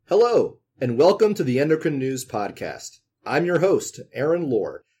Hello, and welcome to the Endocrine News Podcast. I'm your host, Aaron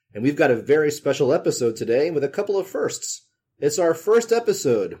Lohr, and we've got a very special episode today with a couple of firsts. It's our first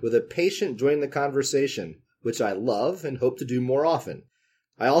episode with a patient joining the conversation, which I love and hope to do more often.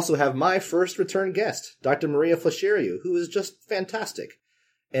 I also have my first return guest, Dr. Maria Flecherio, who is just fantastic.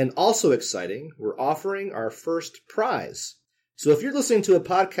 And also exciting, we're offering our first prize. So if you're listening to a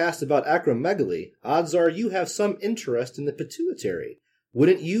podcast about acromegaly, odds are you have some interest in the pituitary.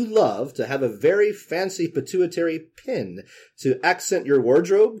 Wouldn't you love to have a very fancy pituitary pin to accent your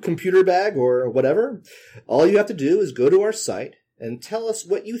wardrobe, computer bag, or whatever? All you have to do is go to our site and tell us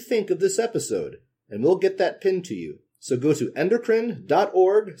what you think of this episode, and we'll get that pin to you. So go to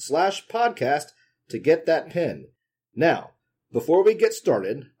endocrine.org/podcast to get that pin. Now, before we get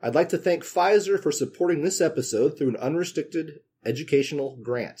started, I'd like to thank Pfizer for supporting this episode through an unrestricted educational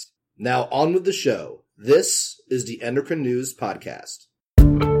grant. Now on with the show. This is the Endocrine News Podcast.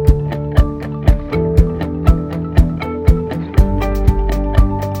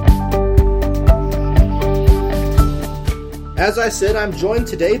 As I said, I'm joined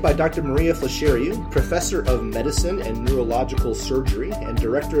today by Dr. Maria Flecherio, Professor of Medicine and Neurological Surgery and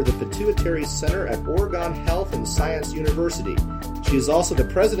Director of the Pituitary Center at Oregon Health and Science University. She is also the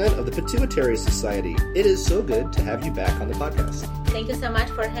President of the Pituitary Society. It is so good to have you back on the podcast. Thank you so much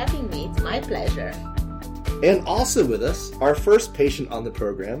for having me. It's my pleasure. And also with us, our first patient on the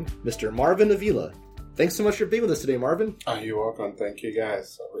program, Mr. Marvin Avila. Thanks so much for being with us today, Marvin. You're welcome. Thank you,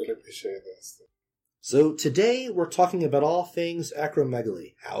 guys. I really appreciate this. So today we're talking about all things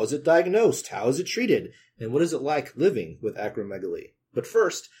acromegaly. How is it diagnosed? How is it treated? And what is it like living with acromegaly? But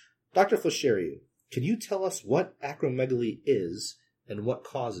first, Dr. Flecherio, can you tell us what acromegaly is and what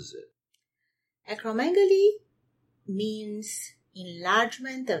causes it? Acromegaly means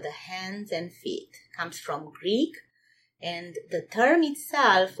enlargement of the hands and feet. It comes from Greek, and the term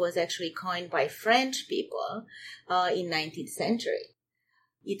itself was actually coined by French people in 19th century.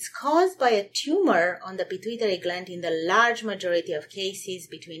 It's caused by a tumor on the pituitary gland in the large majority of cases,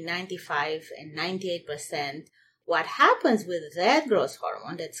 between 95 and 98%. What happens with that growth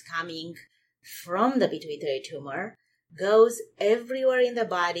hormone that's coming from the pituitary tumor goes everywhere in the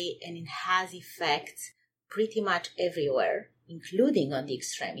body, and it has effects pretty much everywhere, including on the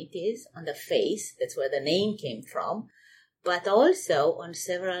extremities, on the face, that's where the name came from, but also on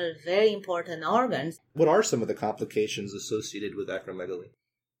several very important organs. What are some of the complications associated with acromegaly?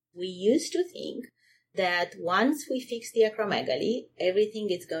 We used to think that once we fix the acromegaly, everything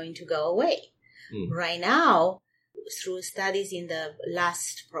is going to go away. Right now, through studies in the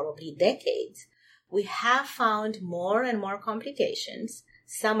last probably decades, we have found more and more complications.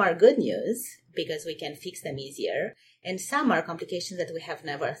 Some are good news because we can fix them easier, and some are complications that we have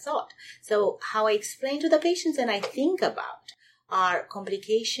never thought. So how I explain to the patients and I think about are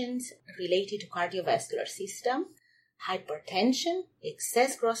complications related to cardiovascular system, hypertension,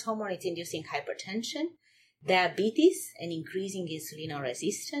 excess growth hormone is inducing hypertension, diabetes and increasing insulin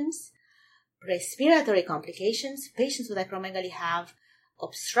resistance, respiratory complications. Patients with acromegaly have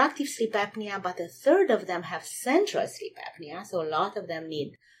obstructive sleep apnea, but a third of them have central sleep apnea, so a lot of them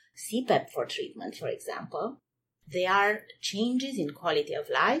need CPAP for treatment, for example. There are changes in quality of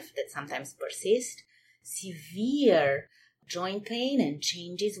life that sometimes persist, severe joint pain and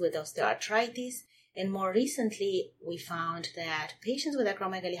changes with osteoarthritis. And more recently, we found that patients with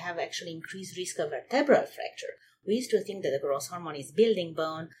acromegaly have actually increased risk of vertebral fracture. We used to think that the growth hormone is building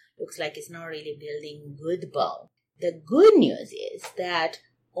bone. Looks like it's not really building good bone. The good news is that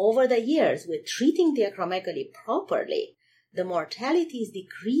over the years, with treating the acromegaly properly, the mortality is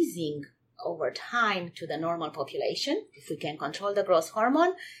decreasing over time to the normal population. If we can control the growth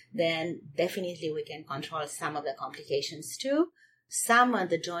hormone, then definitely we can control some of the complications too. Some of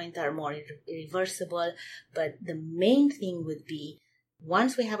the joints are more irreversible, but the main thing would be,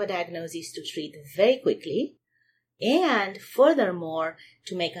 once we have a diagnosis, to treat very quickly, and furthermore,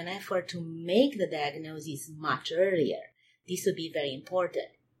 to make an effort to make the diagnosis much earlier. This would be very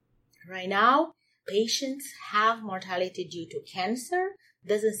important. Right now, patients have mortality due to cancer.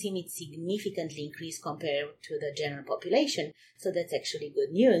 Doesn't seem it significantly increased compared to the general population. So that's actually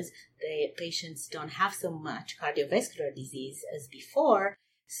good news. The patients don't have so much cardiovascular disease as before,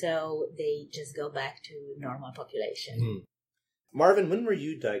 so they just go back to normal population. Marvin, when were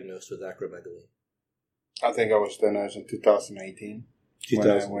you diagnosed with acromegaly? I think I was diagnosed in 2018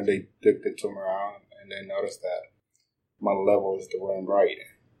 when they took the tumor out, and they noticed that my levels weren't right.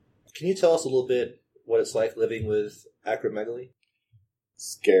 Can you tell us a little bit what it's like living with acromegaly?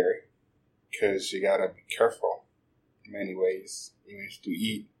 Scary, because you gotta be careful in many ways. Even to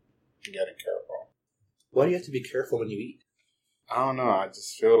eat, you gotta be careful. Why do you have to be careful when you eat? I don't know. I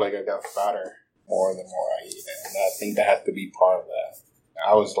just feel like I got fatter more the more I eat. And I think that has to be part of that.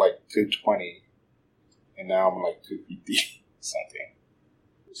 I was like 220, and now I'm like 250 something.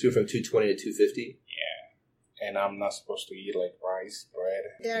 So you're from 220 to 250? Yeah. And I'm not supposed to eat like rice, bread.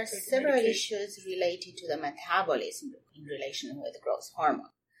 There are several issues related to the metabolism in relation with growth hormone.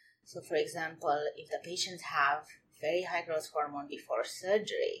 So, for example, if the patients have very high growth hormone before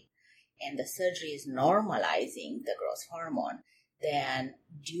surgery, and the surgery is normalizing the growth hormone, then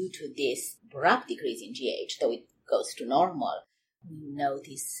due to this abrupt decrease in GH, though it goes to normal, we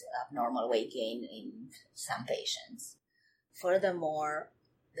notice abnormal weight gain in some patients. Furthermore,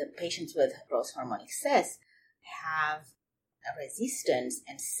 the patients with growth hormone excess have a resistance,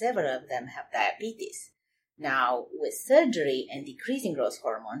 and several of them have diabetes. Now, with surgery and decreasing growth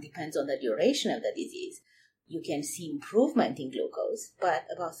hormone, depends on the duration of the disease, you can see improvement in glucose, but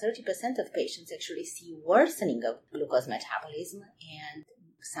about 30% of patients actually see worsening of glucose metabolism and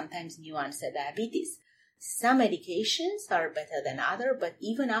sometimes new onset diabetes. Some medications are better than others, but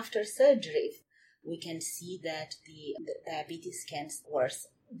even after surgery, we can see that the diabetes can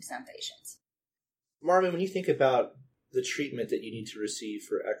worsen in some patients. Marvin, when you think about the treatment that you need to receive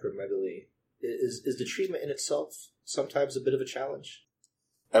for acromegaly, is the treatment in itself sometimes a bit of a challenge?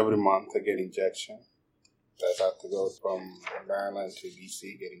 Every month I get injection. I have to go from Maryland to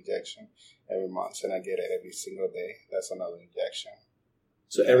DC, get injection every month, and I get it every single day. That's another injection.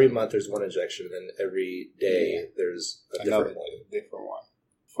 So every month there's one injection, and every day there's another different one.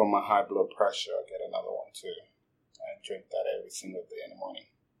 For my high blood pressure, I get another one too. I drink that every single day in the morning.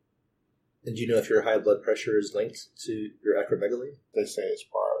 And do you know if your high blood pressure is linked to your acromegaly? They say it's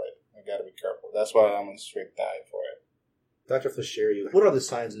part of it. I got to be careful. That's why I'm on a strict diet for it. Dr. Flescheri, what are the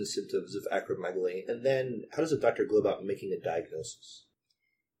signs and symptoms of acromegaly? And then how does a doctor go about making a diagnosis?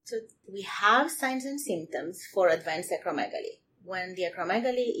 So we have signs and symptoms for advanced acromegaly. When the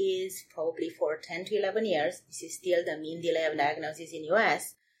acromegaly is probably for 10 to 11 years, this is still the mean delay of diagnosis in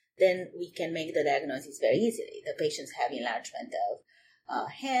US, then we can make the diagnosis very easily. The patients have enlargement of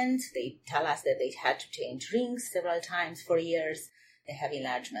hands. They tell us that they had to change rings several times for years. They have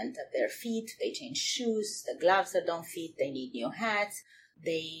enlargement of their feet. They change shoes. The gloves that don't fit. They need new hats.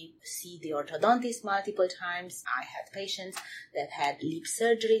 They see the orthodontist multiple times. I had patients that had lip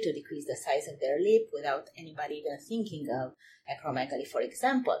surgery to decrease the size of their lip without anybody even thinking of acromegaly, for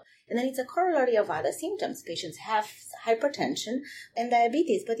example. And then it's a corollary of other symptoms. Patients have hypertension and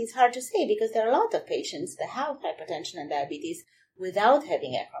diabetes, but it's hard to say because there are a lot of patients that have hypertension and diabetes without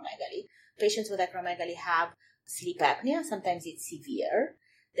having acromegaly. Patients with acromegaly have sleep apnea. Sometimes it's severe.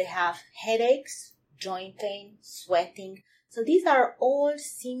 They have headaches, joint pain, sweating. So these are all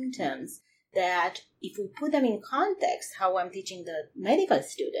symptoms that if we put them in context, how I'm teaching the medical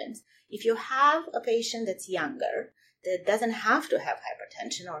students, if you have a patient that's younger, that doesn't have to have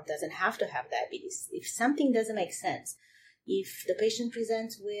hypertension or doesn't have to have diabetes, if something doesn't make sense, if the patient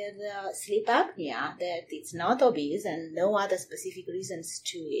presents with sleep apnea, that it's not obese and no other specific reasons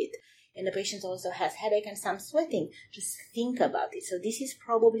to it, and the patient also has headache and some sweating, just think about it. So this is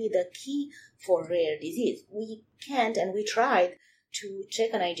probably the key for rare disease. We can't, and we tried to check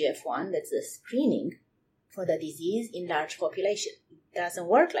an IGF-1, that's the screening for the disease in large population. It doesn't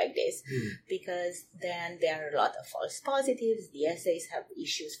work like this because then there are a lot of false positives. The assays have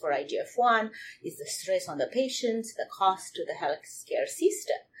issues for IGF-1. It's the stress on the patients, the cost to the healthcare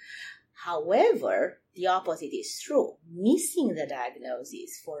system. However, the opposite is true. Missing the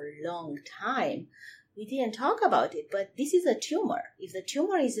diagnosis for a long time, we didn't talk about it, but this is a tumor. If the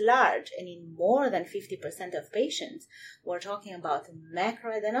tumor is large, and in more than 50% of patients, we're talking about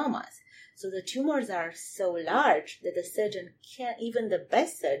macroadenomas. So the tumors are so large that the surgeon can't, even the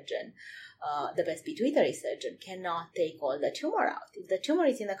best surgeon, the best pituitary surgeon, cannot take all the tumor out. If the tumor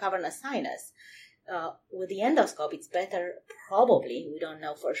is in the cavernous sinus, with the endoscope, it's better, probably, we don't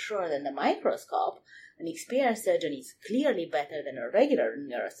know for sure, than the microscope. An experienced surgeon is clearly better than a regular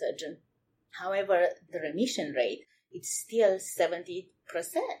neurosurgeon. However, the remission rate, it's still 70%.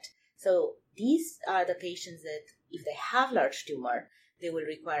 So these are the patients that, if they have large tumor, they will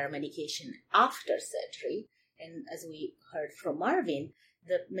require medication after surgery. And as we heard from Marvin,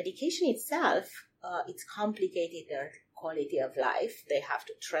 the medication itself, it's complicated their quality of life. They have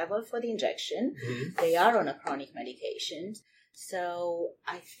to travel for the injection. They are on a chronic medication. So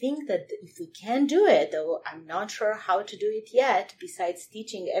I think that if we can do it, though I'm not sure how to do it yet, besides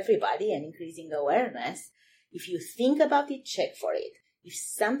teaching everybody and increasing awareness, if you think about it, check for it. If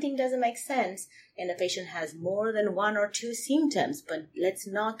something doesn't make sense and the patient has more than one or two symptoms, but let's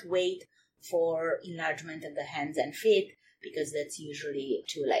not wait for enlargement of the hands and feet because that's usually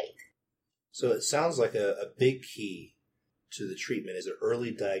too late. So it sounds like a big key to the treatment is an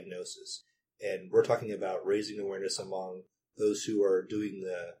early diagnosis. And we're talking about raising awareness among those who are doing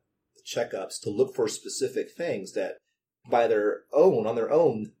the checkups to look for specific things that on their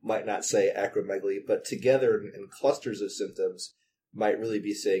own, might not say acromegaly, but together in clusters of symptoms might really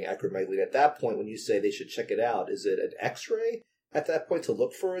be saying acromegaly. At that point, when you say they should check it out, is it an x-ray at that point to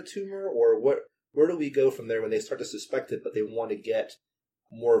look for a tumor? Or where do we go from there when they start to suspect it, but they want to get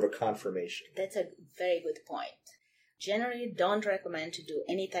more of a confirmation? That's a very good point. Generally, don't recommend to do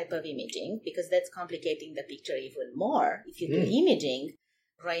any type of imaging because that's complicating the picture even more. If you do imaging,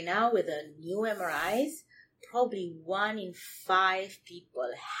 right now with the new MRIs, probably 1 in 5 people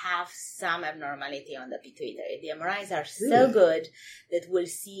have some abnormality on the pituitary. The MRIs are so good that we'll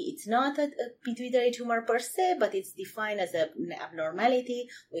see it's not a pituitary tumor per se, but it's defined as an abnormality.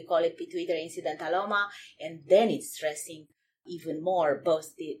 We call it pituitary incidentaloma, and then it's stressing even more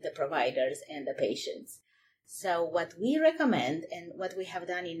both the providers and the patients. So what we recommend and what we have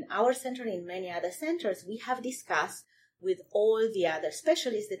done in our center and in many other centers, we have discussed with all the other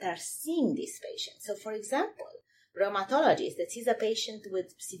specialists that are seeing these patients. So for example, rheumatologist that sees a patient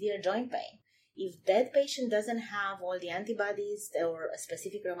with severe joint pain, if that patient doesn't have all the antibodies or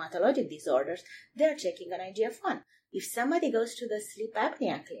specific rheumatologic disorders, they're checking an IGF-1. If somebody goes to the sleep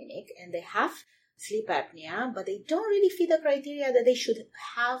apnea clinic and they have sleep apnea, but they don't really fit the criteria that they should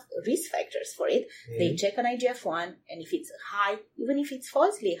have risk factors for it, they check an IGF-1, and if it's high, even if it's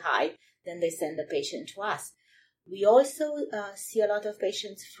falsely high, then they send the patient to us. We also see a lot of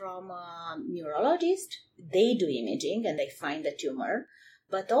patients from neurologists. They do imaging and they find the tumor,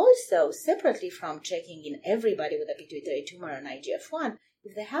 but also separately from checking in everybody with a pituitary tumor and IGF-1,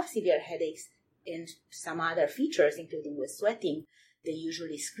 if they have severe headaches and some other features, including with sweating, they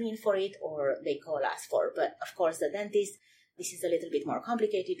usually screen for it or they call us for. But of course, the dentist, this is a little bit more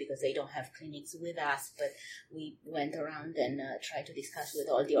complicated because they don't have clinics with us, but we went around and tried to discuss with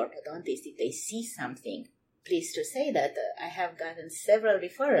all the orthodontists if they see something. Pleased to say that I have gotten several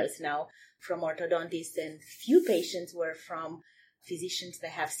referrals now from orthodontists, and few patients were from physicians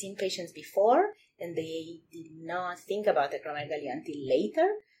that have seen patients before and they did not think about acromegaly until later.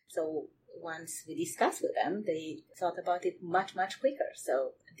 So once we discussed with them, they thought about it much, much quicker.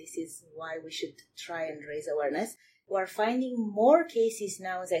 So this is why we should try and raise awareness. We're finding more cases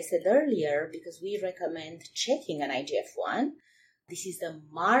now, as I said earlier, because we recommend checking an IGF-1. This is the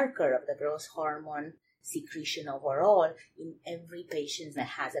marker of the growth hormone secretion overall in every patient that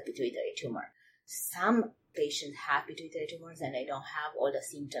has a pituitary tumor. Some patients have pituitary tumors and they don't have all the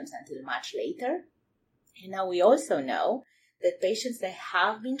symptoms until much later. And now we also know that patients that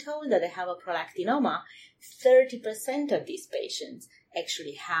have been told that they have a prolactinoma, 30% of these patients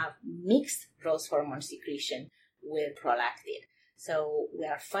actually have mixed growth hormone secretion with prolactin. So we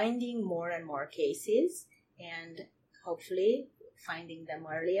are finding more and more cases and hopefully finding them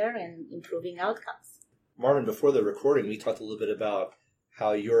earlier and improving outcomes. Marvin, before the recording, we talked a little bit about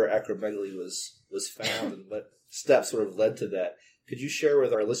how your acromegaly was found and what steps sort of led to that. Could you share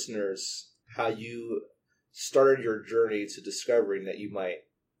with our listeners how you started your journey to discovering that you might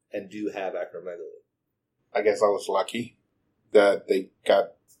and do have acromegaly? I guess I was lucky that they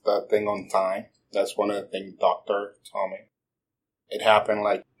got that thing on time. That's one of the things the doctor told me. It happened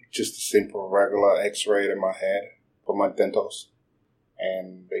like just a simple regular x-ray in my head for my dentals.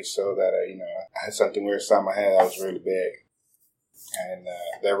 And they saw that, I had something weird inside my head that was really big. And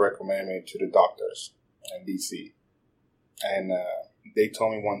they recommended me to the doctors in D.C. And they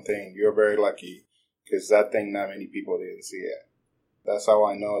told me one thing: you're very lucky because that thing, not many people didn't see it. That's how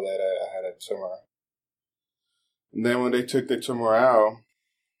I know that I had a tumor. And then when they took the tumor out,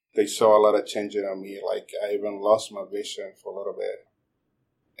 they saw a lot of changing on me. Like, I even lost my vision for a little bit.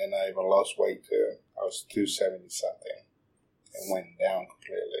 And I even lost weight too. I was 270 something. And went down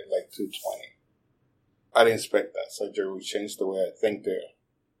completely, like 220. I didn't expect that. Surgery would change the way I think there.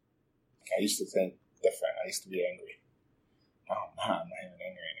 I used to think different. I used to be angry. Oh, no, I'm not even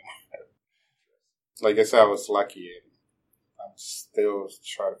angry anymore. Like I said, I was lucky. And I'm still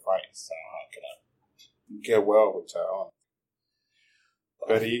trying to fight. So how can I get well with that?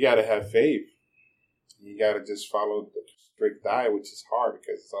 But you got to have faith. You got to just follow the strict diet, which is hard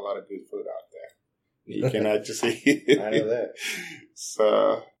because there's a lot of good food out there. You cannot just eat it. I know that.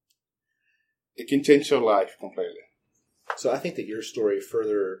 So it can change your life completely. So I think that your story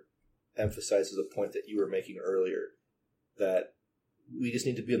further emphasizes a point that you were making earlier, that we just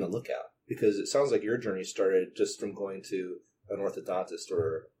need to be on the lookout, because it sounds like your journey started just from going to an orthodontist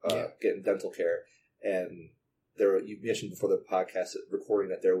or getting dental care. And you mentioned before the podcast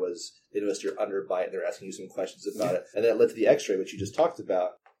recording that they noticed your underbite and they're asking you some questions about it. And that led to the x-ray, which you just talked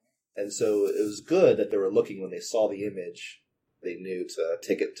about. And so it was good that they were looking when they saw the image. They knew to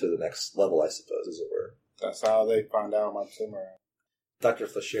take it to the next level, I suppose, as it were. That's how they found out my tumor. Dr.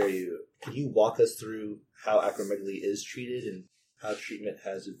 Flasheri, can you walk us through how acromegaly is treated and how treatment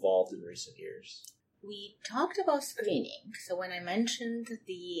has evolved in recent years? We talked about screening. So when I mentioned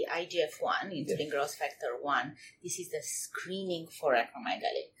the IGF-1, insulin growth factor 1, this is the screening for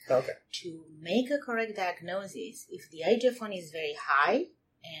acromegaly. Okay. To make a correct diagnosis, if the IGF-1 is very high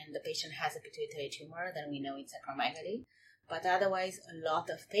and the patient has a pituitary tumor, then we know it's acromegaly. But otherwise, a lot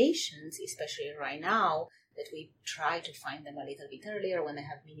of patients, especially right now, that we try to find them a little bit earlier when they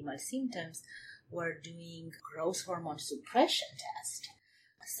have minimal symptoms, we're doing growth hormone suppression test.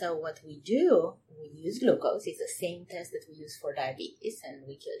 So what we do, we use glucose. It's the same test that we use for diabetes, and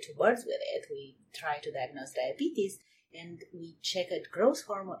we kill two birds with it. We try to diagnose diabetes, and we check a growth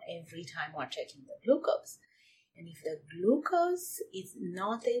hormone every time we're checking the glucose. And if the glucose is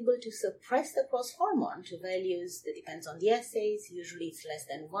not able to suppress the growth hormone to values that depends on the assays, usually it's less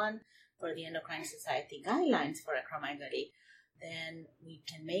than 1 for the Endocrine Society guidelines for acromegaly, then we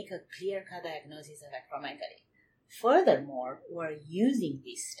can make a clear-cut diagnosis of acromegaly. Furthermore, we're using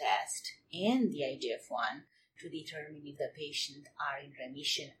this test and the IGF-1 to determine if the patient are in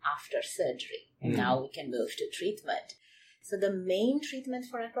remission after surgery. And now we can move to treatment. So the main treatment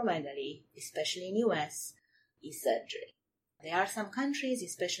for acromegaly, especially in US, is surgery. There are some countries,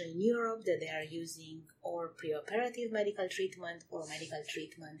 especially in Europe, that they are using or preoperative medical treatment or medical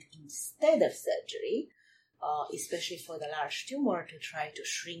treatment instead of surgery, especially for the large tumor to try to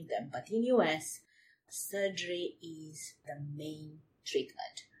shrink them. But in US, surgery is the main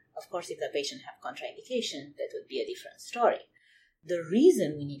treatment. Of course, if the patient have contraindication, that would be a different story. The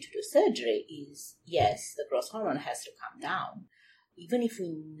reason we need to do surgery is, yes, the growth hormone has to come down. Even if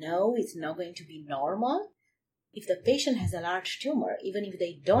we know it's not going to be normal, if the patient has a large tumor, even if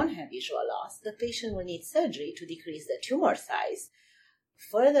they don't have visual loss, the patient will need surgery to decrease the tumor size.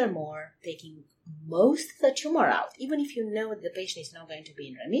 Furthermore, taking most of the tumor out, even if you know that the patient is not going to be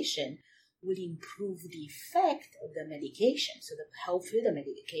in remission, will improve the effect of the medication. So hopefully the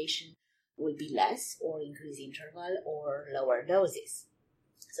medication will be less or increase interval or lower doses.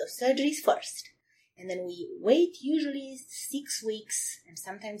 So surgery is first. And then we wait usually 6 weeks and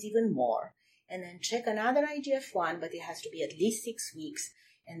sometimes even more. And then check another IGF-1, but it has to be at least 6 weeks.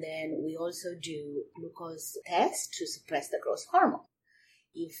 And then we also do glucose test to suppress the growth hormone.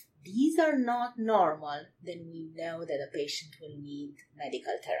 If these are not normal, then we know that the patient will need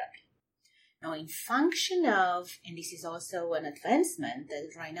medical therapy. Now, in function of, and this is also an advancement that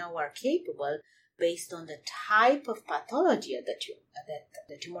right now we're capable, based on the type of pathology that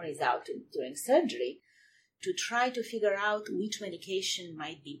the tumor is out during surgery, to try to figure out which medication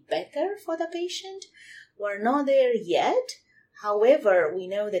might be better for the patient. We're not there yet. However, we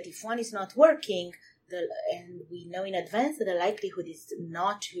know that if one is not working, and we know in advance that the likelihood is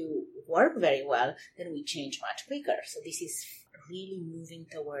not to work very well, then we change much quicker. So this is really moving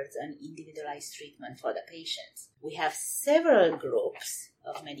towards an individualized treatment for the patients. We have several groups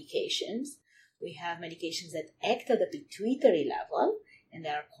of medications. We have medications that act at the pituitary level, and they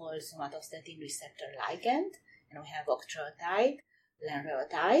are called somatostatin receptor ligand. And we have octreotide,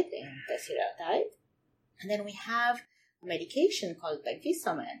 lanreotide, and pasireotide. And then we have a medication called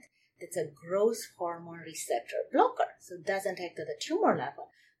pegvisomant that's a growth hormone receptor blocker. So it doesn't act at the tumor level,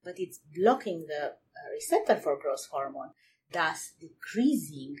 but it's blocking the receptor for growth hormone, thus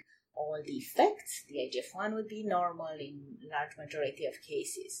decreasing all the effects. The IGF-1 would be normal in large majority of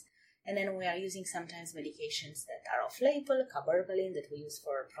cases. And then we are using sometimes medications that are off-label. Cabergoline that we use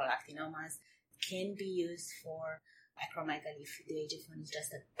for prolactinomas can be used for acromegaly if the IGF-1 is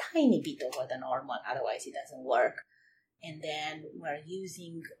just a tiny bit over the normal, otherwise it doesn't work. And then we're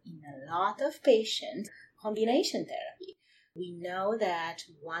using in a lot of patients combination therapy. We know that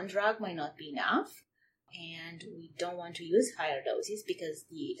one drug might not be enough, and we don't want to use higher doses because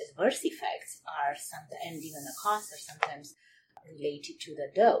the adverse effects are sometimes, and even the costs are sometimes related to the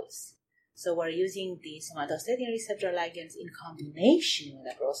dose. So we're using the somatostatin receptor ligands in combination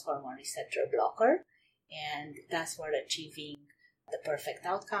with a growth hormone receptor blocker, and thus we're achieving the perfect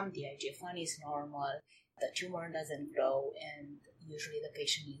outcome. The IGF-1 is normal, the tumor doesn't grow, and usually the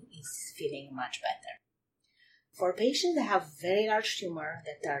patient is feeling much better. For patients that have very large tumor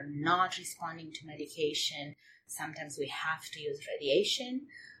that are not responding to medication, sometimes we have to use radiation.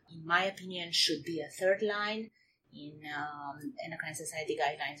 In my opinion, should be a third line. In Endocrine Society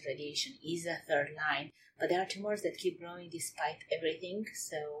guidelines, radiation is a third line, but there are tumors that keep growing despite everything,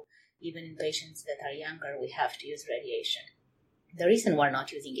 so even in patients that are younger, we have to use radiation. The reason we're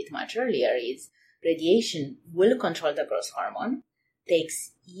not using it much earlier is radiation will control the growth hormone,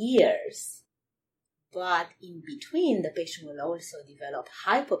 takes years. But in between, the patient will also develop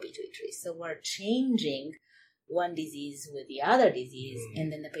hypopituitary. So we're changing one disease with the other disease,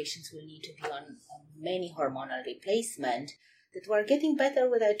 and then the patients will need to be on many hormonal replacement that we're getting better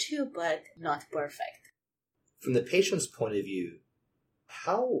with that too, but not perfect. From the patient's point of view,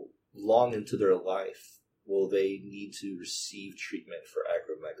 how long into their life will they need to receive treatment for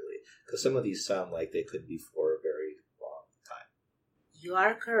acromegaly? Because some of these sound like they could be for a very long time. You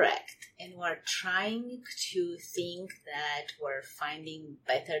are correct. And we're trying to think that we're finding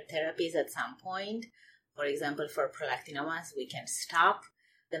better therapies at some point. For example, for prolactinomas, we can stop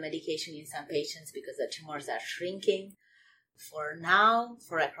the medication in some patients because the tumors are shrinking. For now,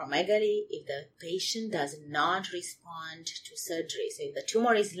 for acromegaly, if the patient does not respond to surgery, so if the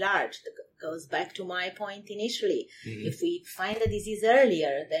tumor is large, that goes back to my point initially. If we find the disease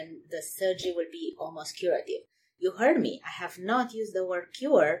earlier, then the surgery will be almost curative. You heard me. I have not used the word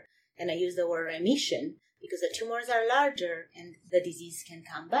cure, and I use the word remission because the tumors are larger and the disease can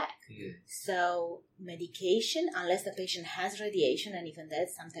come back. So medication, unless the patient has radiation, and even that,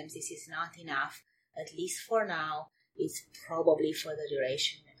 sometimes this is not enough, at least for now, it's probably for the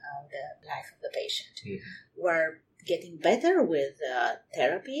duration of the life of the patient. We're getting better with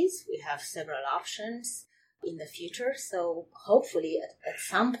therapies. We have several options in the future. So hopefully at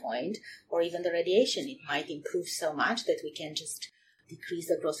some point, or even the radiation, it might improve so much that we can just decrease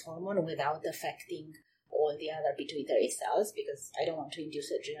the growth hormone without affecting all the other pituitary cells, because I don't want to induce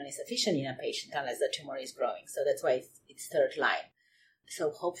adrenal insufficiency in a patient unless the tumor is growing. So that's why it's third line.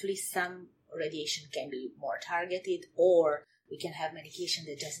 So hopefully some radiation can be more targeted, or we can have medication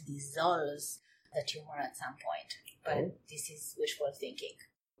that just dissolves the tumor at some point. But this is wishful thinking.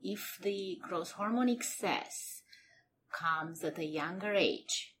 If the growth hormone excess comes at a younger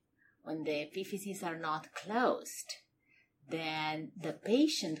age, when the epiphyses are not closed, then the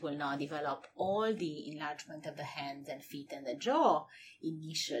patient will not develop all the enlargement of the hands and feet and the jaw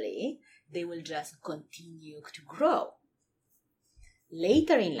initially. They will just continue to grow.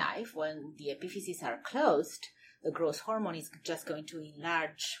 Later in life, when the epiphyses are closed, the growth hormone is just going to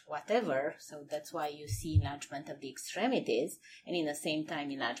enlarge whatever. So that's why you see enlargement of the extremities, and in the same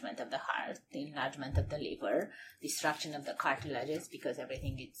time enlargement of the heart, the enlargement of the liver, destruction of the cartilages, because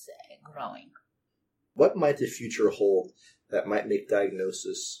everything is growing. What might the future hold that might make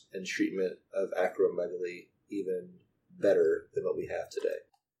diagnosis and treatment of acromegaly even better than what we have today?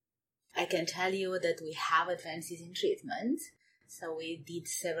 I can tell you that we have advances in treatment. So we did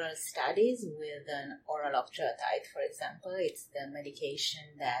several studies with an oral octreotide, for example. It's the medication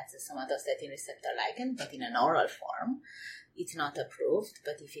that's a somatostatin receptor ligand, but in an oral form. It's not approved,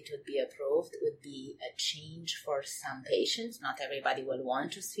 but if it would be approved, it would be a change for some patients. Not everybody will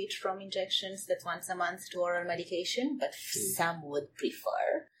want to switch from injections that's once a month to oral medication, but some would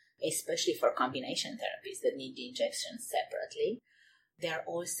prefer, especially for combination therapies that need the injections separately. There are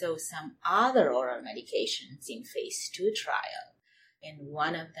also some other oral medications in phase 2 trial, and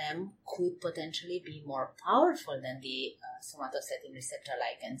one of them could potentially be more powerful than the somatostatin receptor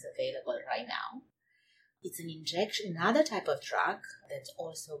ligands available right now. It's an injection, another type of drug that's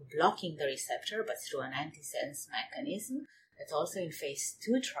also blocking the receptor, but through an antisense mechanism. That's also in phase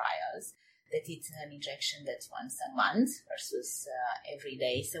 2 trials, that it's an injection that's once a month versus every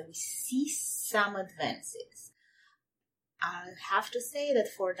day. So we see some advances. I'll have to say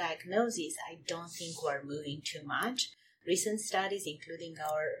that for diagnosis, I don't think we're moving too much. Recent studies, including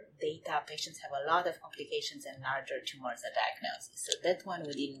our data, patients have a lot of complications and larger tumors at diagnosis. So that one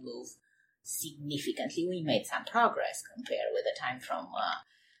we didn't move significantly. We made some progress compared with the time from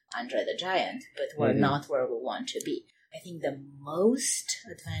Andre the Giant, but we're not where we want to be. I think the most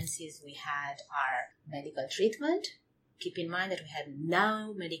advances we had are medical treatment. Keep in mind that we had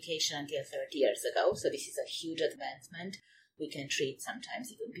no medication until 30 years ago, so this is a huge advancement. We can treat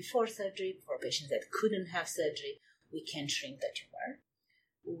sometimes even before surgery. For patients that couldn't have surgery, we can shrink the tumor.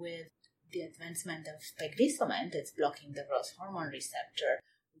 With the advancement of pegvisomant, that's blocking the growth hormone receptor,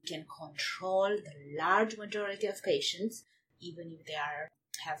 we can control the large majority of patients, even if they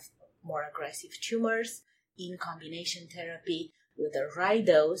have more aggressive tumors, in combination therapy with the right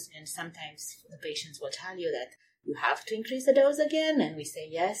dose. And sometimes the patients will tell you that you have to increase the dose again, and we say,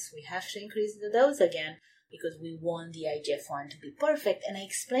 yes, we have to increase the dose again because we want the IGF-1 to be perfect. And I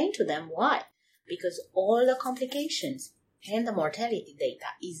explain to them why. Because all the complications and the mortality data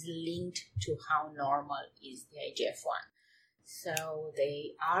is linked to how normal is the IGF-1. So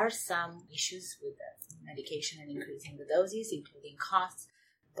there are some issues with the medication and increasing the doses, including costs,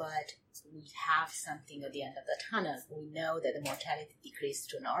 but we have something at the end of the tunnel. We know that the mortality decreased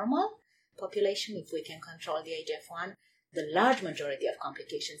to normal population if we can control the IGF-1. the large majority of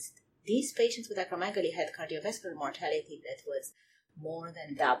complications, these patients with acromegaly had cardiovascular mortality that was more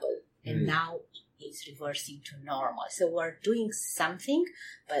than double. And now it's reversing to normal. So we're doing something,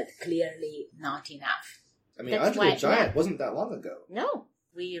 but clearly not enough. I mean, Andre the Giant wasn't that long ago. No.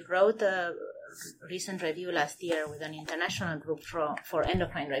 We wrote a recent review last year with an international group for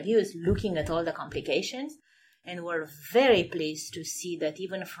endocrine reviews looking at all the complications. And we're very pleased to see that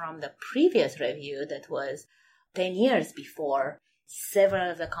even from the previous review that was 10 years before,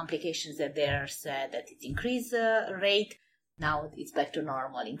 several of the complications that there said that it increased rate, now it's back to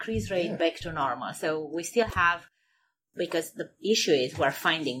normal, increased rate, back to normal. So we still have, because the issue is we're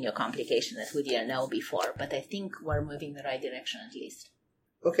finding new complications that we didn't know before, but I think we're moving in the right direction at least.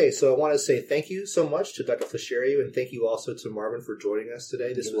 Okay, so I want to say thank you so much to Dr. Flechario, and thank you also to Marvin for joining us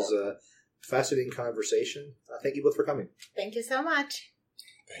today. This was a fascinating conversation. Thank you both for coming. Thank you so much.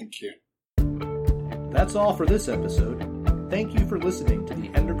 Thank you. That's all for this episode. Thank you for listening to the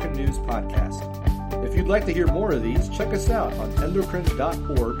Endocrine News Podcast. If you'd like to hear more of these, check us out on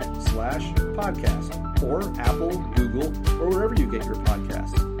endocrine.org/podcast or Apple, Google, or wherever you get your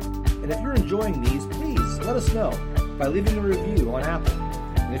podcasts. And if you're enjoying these, please let us know by leaving a review on Apple.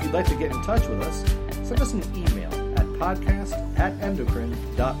 And if you'd like to get in touch with us, send us an email at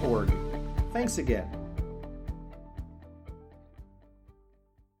podcast@endocrine.org. Thanks again.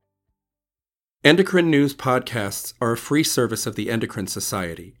 Endocrine News Podcasts are a free service of the Endocrine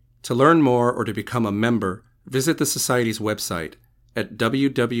Society. To learn more or to become a member, visit the Society's website at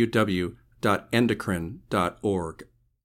www.endocrine.org.